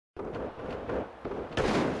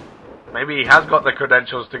Maybe he has got the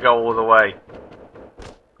credentials to go all the way.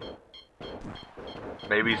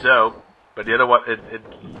 Maybe so. But you know what? It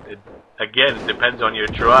again, it depends on your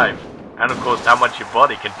drive. And of course, how much your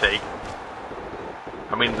body can take.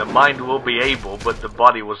 I mean, the mind will be able, but the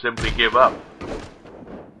body will simply give up.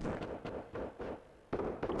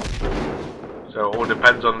 So it all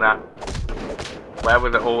depends on that.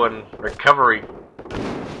 Wherewithal and recovery.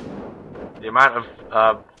 The amount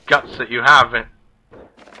of guts that you have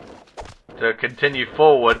to continue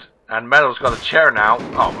forward. And Metal's got a chair now.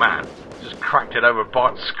 Oh man, just cracked it over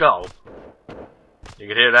Bart's skull. You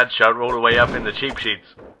can hear that shot all the way up in the cheap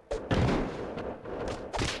sheets.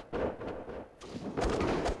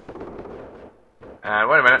 And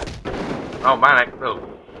wait a minute. Oh, Manic. Oh.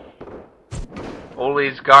 All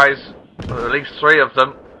these guys, or at least 3 of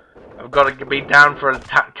them, have got to be down for a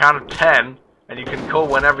count of 10, and you can call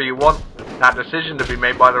whenever you want that decision to be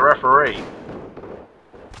made by the referee.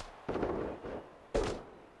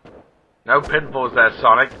 No pinfalls there,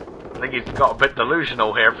 Sonic. I think he's got a bit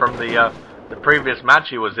delusional here from the previous match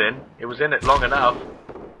he was in. He was in it long enough.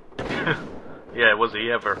 Yeah, was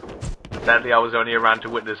he ever? Sadly, I was only around to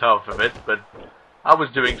witness half of it, but I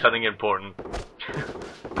was doing something important.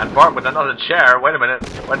 And Bart with another chair. Wait a minute.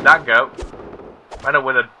 Where'd that go? Went up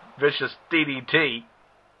with a vicious DDT.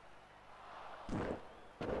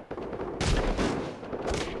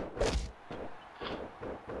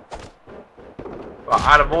 Well,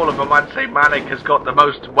 out of all of them, I'd say Manic has got the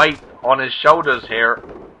most weight on his shoulders here.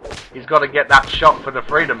 He's got to get that shot for the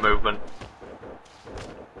freedom movement.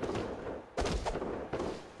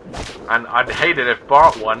 And I'd hate it if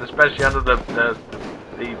Bart won, especially under the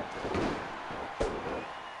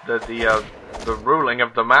ruling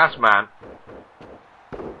of the Masked Man.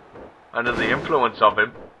 Under the influence of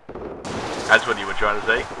him. That's what you were trying to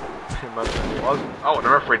say. It was. Oh, the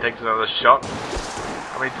referee takes another shot.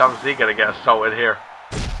 How many times is he going to get assaulted here?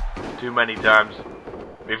 Too many times.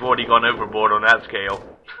 We've already gone overboard on that scale.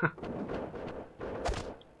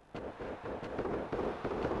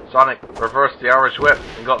 Sonic reversed the Irish whip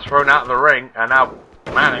and got thrown out of the ring, and now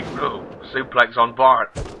Manic, suplex on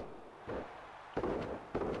Bart.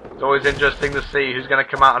 It's always interesting to see who's going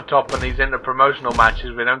to come out on top in these inter-promotional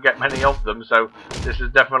matches. We don't get many of them, so this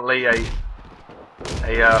is definitely a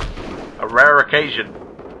rare occasion.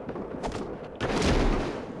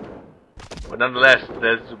 But nonetheless,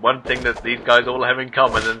 there's one thing that these guys all have in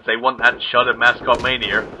common, and they want that shot at Mascot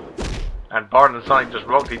Mania. And Bart and Sonic just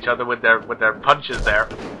rocked each other with their punches there.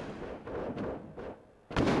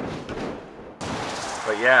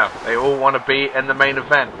 But yeah, they all want to be in the main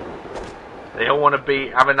event. They all want to be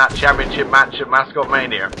having that championship match at Mascot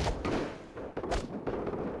Mania.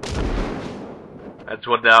 That's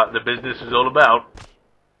what the business is all about.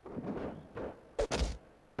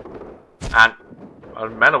 And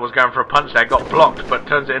Metal was going for a punch there, got blocked, but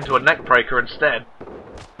turns it into a neck breaker instead.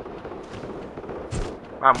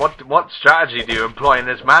 Man, what strategy do you employ in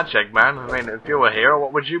this match, Eggman? I mean, if you were here,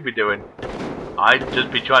 what would you be doing? I'd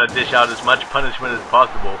just be trying to dish out as much punishment as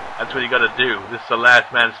possible. That's what you gotta do. This is the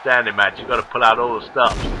last man standing match. You gotta pull out all the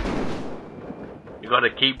stops. You gotta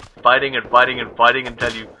keep fighting and fighting and fighting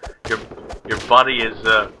until your body is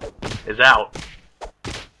out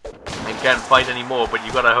and can't fight anymore. But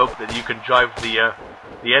you gotta hope that you can drive the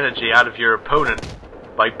energy out of your opponent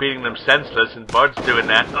by beating them senseless. And Bart's doing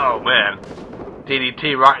that. Oh man.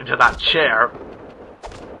 DDT right into that chair.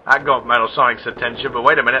 That got Metal Sonic's attention, but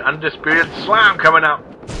wait a minute, Undisputed Slam coming up.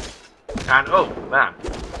 And oh man,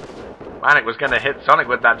 Manic was going to hit Sonic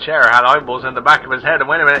with that chair, had eyeballs in the back of his head, and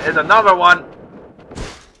wait a minute, here's another one.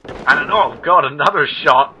 And oh god, another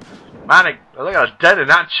shot. Manic, look at us dead in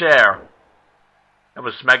that chair. That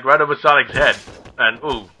was smacked right over Sonic's head. And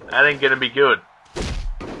ooh, that ain't going to be good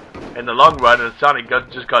in the long run, and Sonic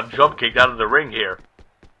just got drop kicked out of the ring here.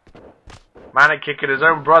 Manic kicking his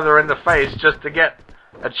own brother in the face just to get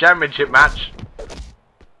a championship match.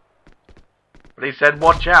 But he said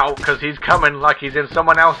watch out, because he's coming like he's in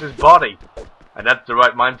someone else's body. And that's the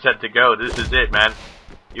right mindset to go. This is it, man.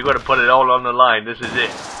 You got to put it all on the line. This is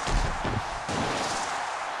it.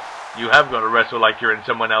 You have got to wrestle like you're in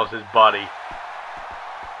someone else's body.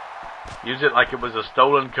 Use it like it was a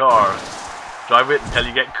stolen car. Drive it until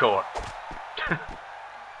you get caught.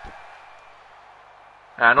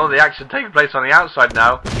 And all the action taking place on the outside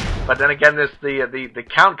now. But then again, the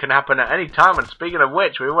count can happen at any time. And speaking of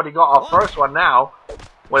which, we've already got our first one now.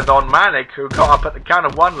 With on Manic, who got up at the count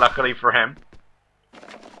of 1, luckily for him.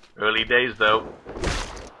 Early days, though.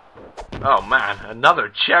 Oh man, another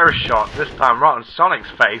chair shot. This time right on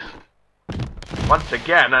Sonic's face. Once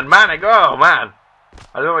again, and Manic, oh man.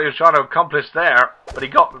 I don't know what he was trying to accomplish there, but he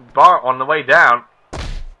got Bart on the way down.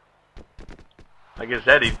 Like I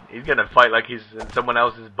said, he's going to fight like he's in someone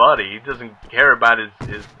else's body. He doesn't care about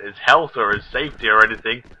his health or his safety or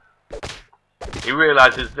anything. He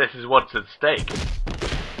realizes this is what's at stake.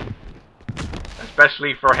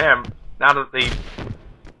 Especially for him, now that the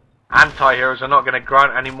anti-heroes are not going to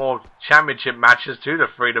grant any more championship matches to the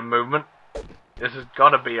Freedom Movement. This has got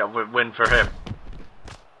to be a win for him.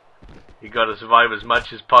 He got to survive as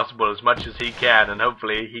much as possible, as much as he can, and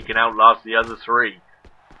hopefully he can outlast the other three.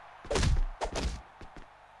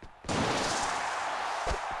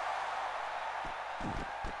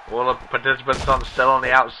 All the participants still on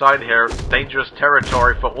the outside here. Dangerous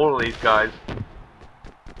territory for all of these guys.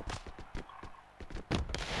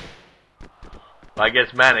 I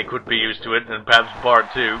guess Manic would be used to it, and perhaps Bart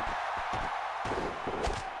too.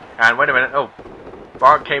 And wait a minute, oh,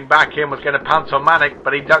 Bart came back in, was going to pounce on Manic,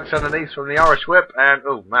 but he ducks underneath from the Irish Whip, and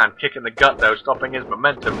oh man, kick in the gut though, stopping his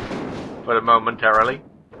momentum for the momentarily.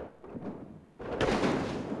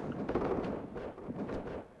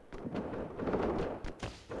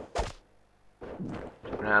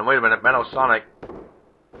 And wait a minute, Metal Sonic.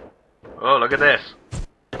 Oh, look at this.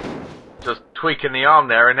 Just tweaking the arm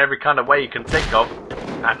there in every kind of way you can think of.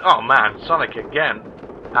 And oh man, Sonic again.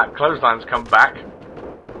 That clothesline's come back.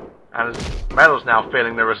 And Metal's now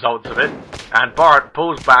feeling the results of it. And Bart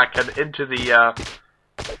pulls back and into the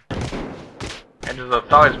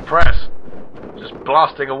thighs press. Just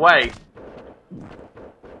blasting away.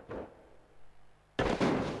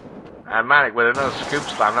 And Manic with another scoop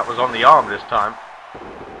slam. That was on the arm this time.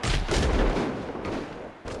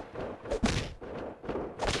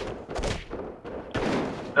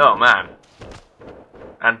 Oh man.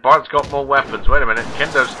 And Bart's got more weapons. Wait a minute.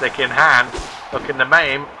 Kendo stick in hand. Looking to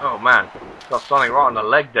maim. Oh man. Got Sonic right on the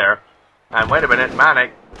leg there. And wait a minute.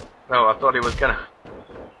 Manic. Oh, I thought he was going to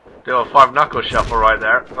do a 5-knuckle shuffle right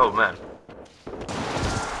there. Oh man.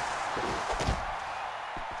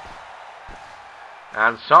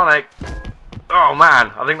 And Sonic. Oh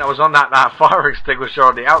man. I think that was on that fire extinguisher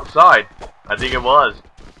on the outside. I think it was.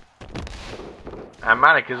 And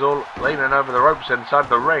Manic is all leaning over the ropes inside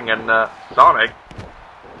the ring, and Sonic,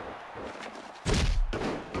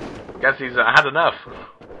 guess he's had enough.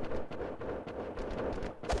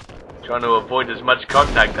 Trying to avoid as much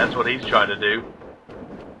contact, that's what he's trying to do.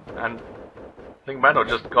 And I think Metal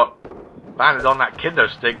just got landed on that kendo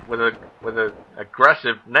stick with a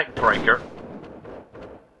aggressive neck breaker.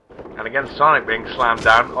 And again, Sonic being slammed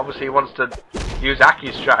down. Obviously he wants to use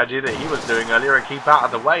Aki's strategy that he was doing earlier and keep out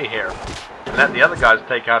of the way here. And let the other guys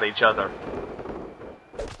take out each other.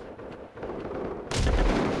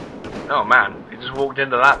 Oh man, he just walked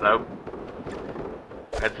into that though.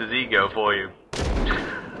 That's his ego for you.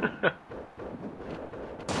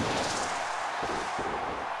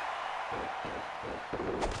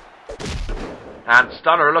 And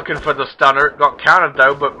Stunner looking for the stunner. Got countered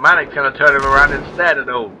though, but Manic's going to turn him around instead. And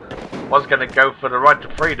oh, was going to go for the right to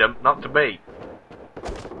freedom, not to be.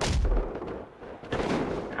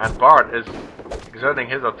 And Bart is exerting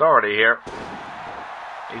his authority here.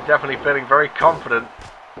 He's definitely feeling very confident.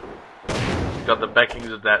 He's got the backings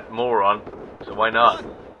of that moron, so why not?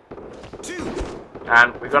 1, 2.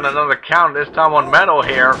 And we got another count, this time on Metal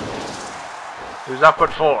here, who's up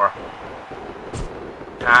at 4.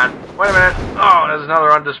 And wait a minute. Oh, there's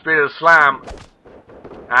another undisputed slam.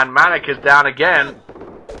 And Manic is down again.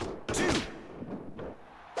 2.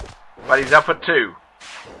 But he's up at 2.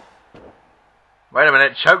 Wait a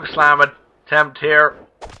minute, choke slam attempt here,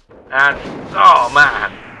 and oh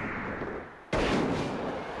man,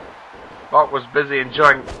 Bart was busy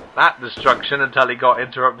enjoying that destruction until he got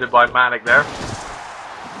interrupted by Manic there.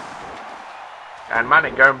 And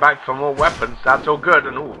Manic going back for more weapons, that's all good,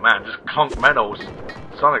 and oh man, just clunk Metal,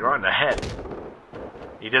 Sonic right in the head.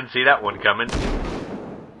 He didn't see that one coming.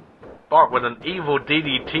 Bart with an evil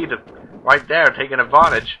DDT right there, taking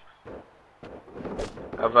advantage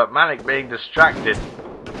of Manic being distracted.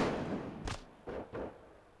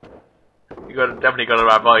 You definitely got to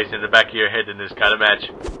have eyes in the back of your head in this kind of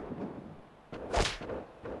match.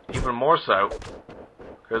 Even more so,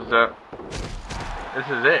 because this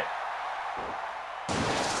is it.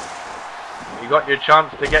 You got your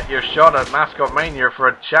chance to get your shot at Mascot Mania for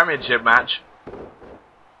a championship match.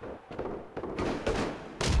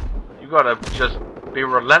 You got to just be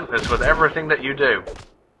relentless with everything that you do.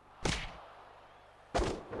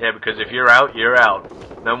 Yeah, because if you're out, you're out.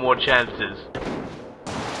 No more chances.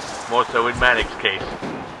 More so in Manic's case.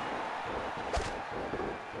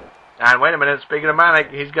 And wait a minute, speaking of Manic,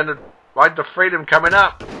 he's going to ride the freedom coming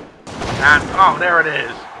up. And, oh, there it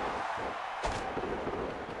is.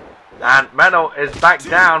 And Metal is back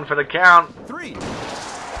down for the count. 3, 4,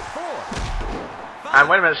 5, and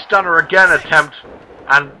wait a minute, Stunner again attempt.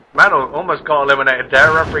 And Metal almost got eliminated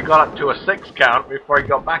there. Referee got up to a 6 count before he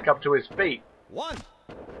got back up to his feet. 1,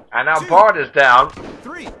 and now 2, Bart is down.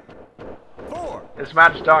 3, 4. This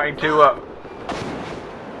man's starting to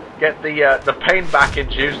get the pain back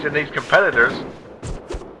induced in these competitors.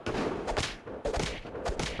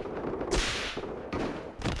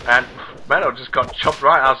 And Metal just got chopped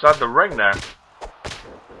right outside the ring there.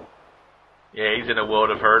 Yeah, he's in a world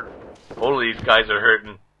of hurt. All of these guys are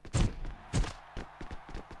hurting.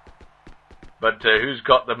 But who's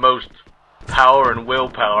got the most power and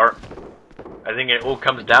willpower? I think it all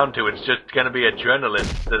comes down to it's just going to be adrenaline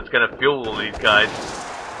that's going to fuel all these guys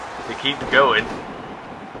to keep going.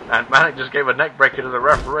 And Manic just gave a neck breaker to the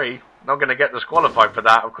referee. Not going to get disqualified for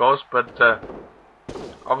that, of course, but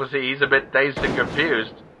obviously he's a bit dazed and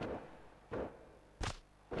confused.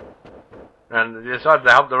 And he decided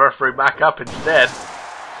to help the referee back up instead.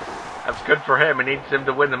 That's good for him. He needs him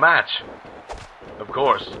to win the match. Of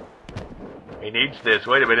course. He needs this.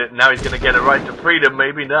 Wait a minute. Now he's going to get a right to freedom.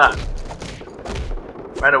 Maybe not.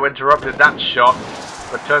 Meadow interrupted that shot,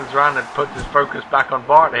 but turns around and puts his focus back on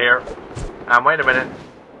Bart here. And wait a minute.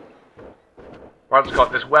 Bart's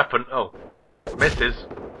got this weapon. Oh. Misses.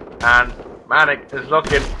 And Manic is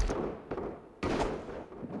looking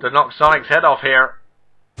to knock Sonic's head off here.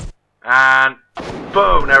 And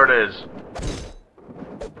boom, there it is.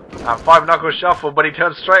 A 5-knuckle shuffle, but he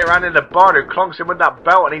turns straight around into Bart, who clonks him with that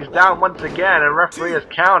belt, and he's down once again, and referee is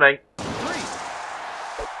counting. 3.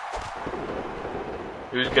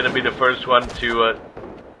 Who's going to be the first one to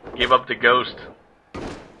give up the ghost?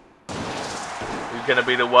 Who's going to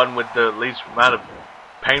be the one with the least amount of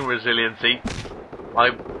pain resiliency? My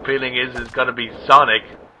feeling is it's got to be Sonic.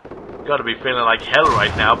 He's got to be feeling like hell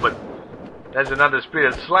right now, but there's an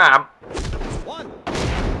undisputed slam. 1,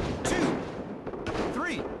 2,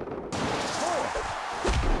 3, 4,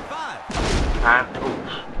 5. And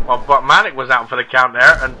oops. Well, but Manic was out for the count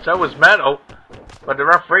there, and so was Metal. But the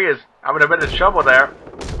referee is having a bit of trouble there.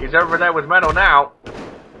 He's over there with Metal now.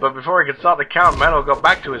 But before he could start the count, Metal got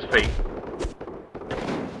back to his feet.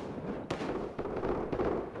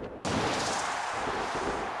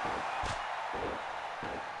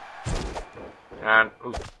 And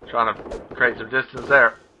trying to create some distance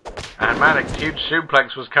there. And Manic's huge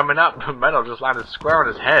suplex was coming up, but Metal just landed square on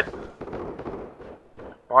his head.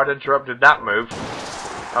 Bart interrupted that move.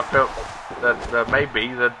 I felt that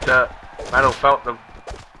maybe that Metal felt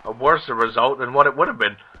a worse result than what it would have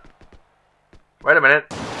been. Wait a minute.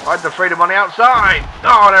 Right to freedom on the outside.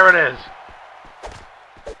 Oh, there it is.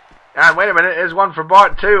 And wait a minute. Here's one for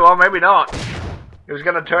Bart too. Or maybe not. He was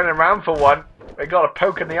going to turn it around for one. They got a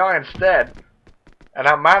poke in the eye instead. And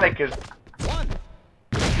now Manic is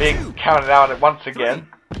being counted out once again.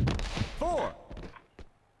 3, 4.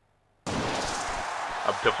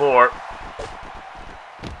 Up to 4.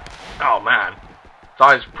 Oh man.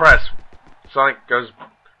 Size press. Sonic goes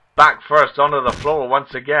back first onto the floor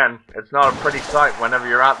once again. It's not a pretty sight whenever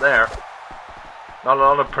you're out there. Not a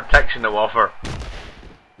lot of protection to offer.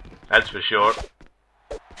 That's for sure.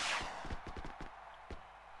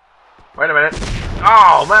 Wait a minute.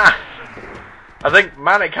 Oh man. I think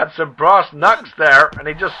Manic had some brass knucks there, and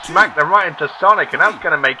he just smacked them right into Sonic, and that's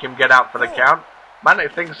going to make him get out for the count.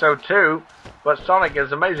 Manic thinks so too, but Sonic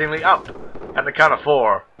is amazingly up at the count of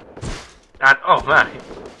 4. And, oh man,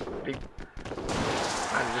 he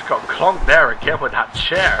just got clonked there again with that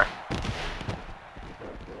chair.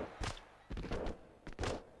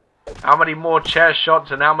 How many more chair shots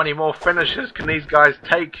and how many more finishes can these guys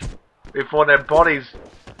take before their bodies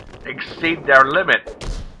exceed their limit?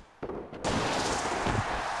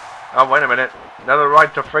 Oh, wait a minute. Another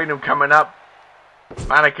right to freedom coming up.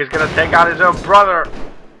 Manic is going to take out his own brother.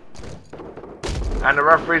 And the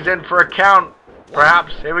referee's in for a count.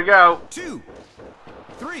 Perhaps. Here we go. 2,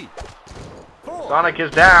 3, 4. Sonic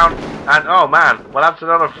is down. And, oh man. Well, that's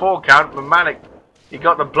another 4 count. But Manic, he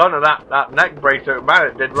got the blunt of that neck bracer.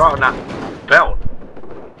 Manic did right on that belt.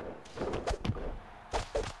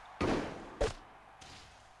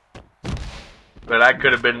 But that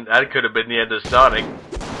could have been the end of Sonic.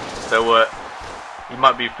 So he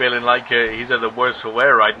might be feeling like he's at the worst for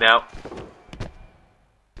wear right now.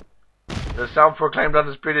 The self-proclaimed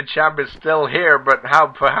undisputed champ is still here, but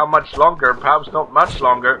for how much longer? Perhaps not much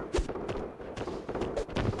longer.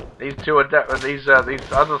 These two these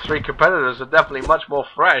other 3 competitors are definitely much more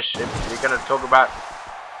fresh. If you're going to talk about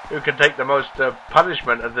who can take the most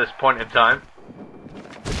punishment at this point in time.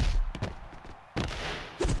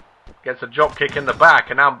 Gets a drop kick in the back,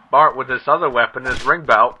 and now Bart with this other weapon, this ring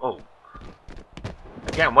belt. Oh.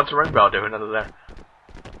 Again, what's the ring bell doing under there?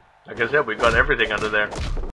 Like I said, we've got everything under there.